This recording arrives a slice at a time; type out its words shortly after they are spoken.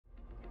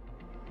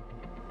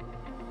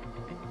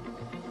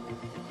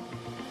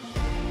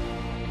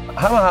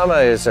Hama Hama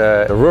is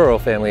a rural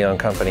family-owned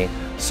company.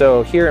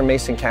 So here in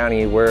Mason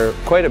County, we're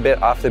quite a bit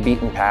off the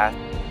beaten path.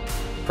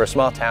 For a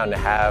small town to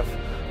have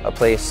a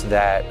place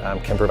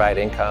that can provide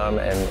income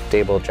and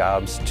stable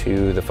jobs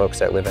to the folks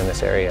that live in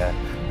this area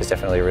is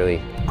definitely a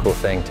really cool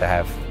thing to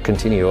have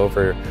continue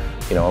over,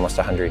 almost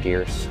 100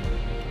 years.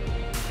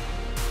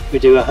 We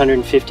do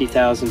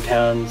 150,000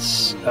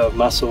 pounds of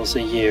mussels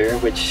a year,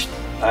 which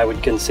I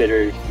would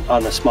consider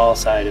on the small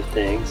side of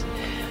things.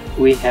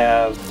 We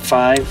have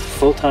 5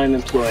 full-time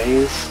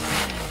employees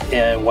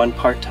and 1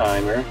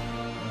 part-timer.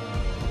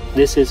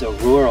 This is a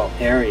rural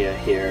area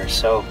here,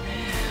 so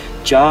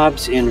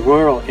jobs in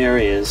rural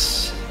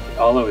areas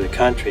all over the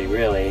country,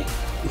 really,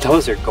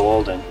 those are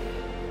golden.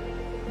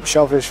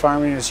 Shellfish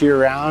farming is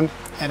year-round,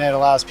 and it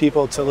allows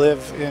people to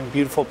live in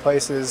beautiful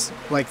places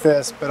like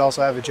this, but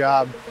also have a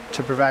job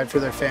to provide for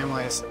their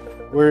families.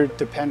 We're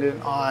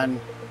dependent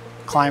on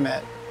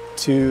climate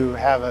to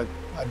have a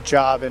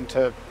job and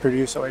to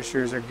produce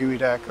oysters or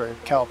geoduck or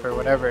kelp or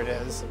whatever it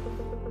is.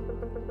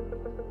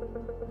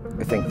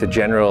 I think the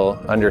general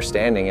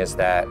understanding is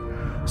that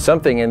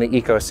something in the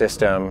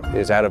ecosystem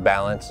is out of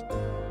balance.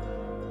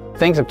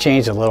 Things have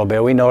changed a little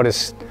bit. We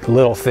notice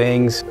little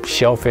things.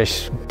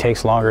 Shellfish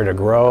takes longer to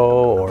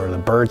grow, or the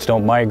birds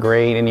don't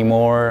migrate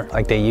anymore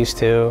like they used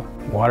to.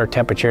 Water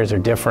temperatures are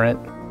different.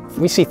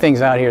 We see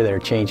things out here that are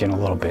changing a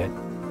little bit.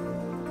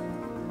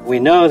 We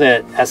know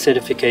that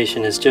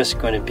acidification is just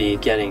going to be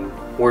getting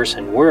worse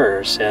and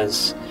worse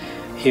as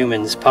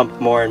humans pump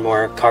more and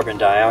more carbon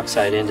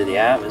dioxide into the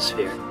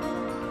atmosphere.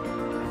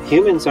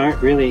 Humans aren't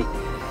really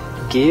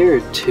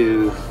geared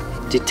to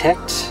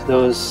detect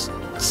those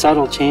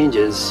subtle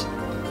changes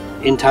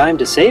in time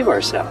to save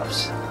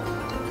ourselves.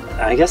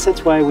 I guess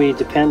that's why we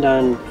depend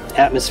on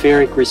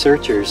atmospheric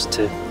researchers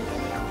to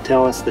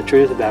tell us the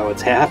truth about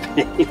what's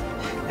happening,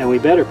 and we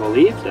better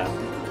believe them.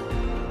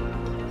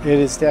 It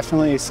is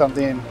definitely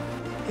something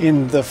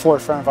in the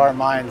forefront of our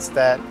minds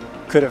that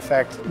could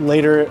affect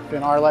later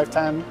in our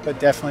lifetime, but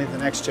definitely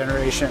the next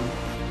generation.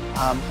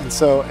 And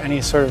so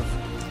any sort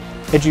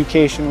of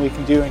education we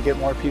can do and get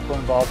more people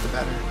involved, the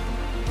better.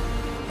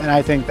 And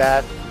I think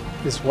that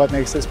is what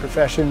makes this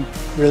profession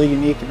really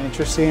unique and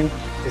interesting,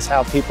 is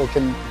how people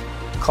can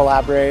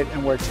collaborate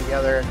and work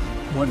together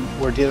when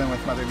we're dealing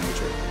with Mother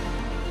Nature.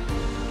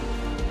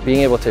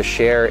 Being able to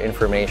share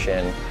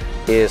information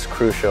is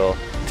crucial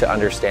to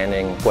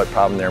understanding what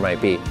problem there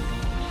might be.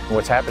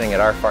 What's happening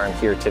at our farm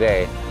here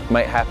today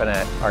might happen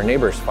at our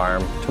neighbor's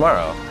farm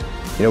tomorrow.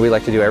 We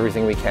like to do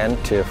everything we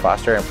can to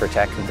foster and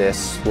protect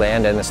this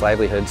land and this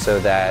livelihood so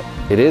that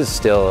it is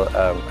still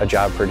a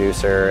job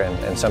producer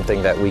and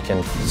something that we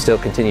can still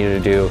continue to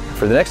do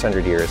for the next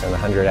 100 years and the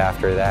 100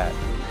 after that.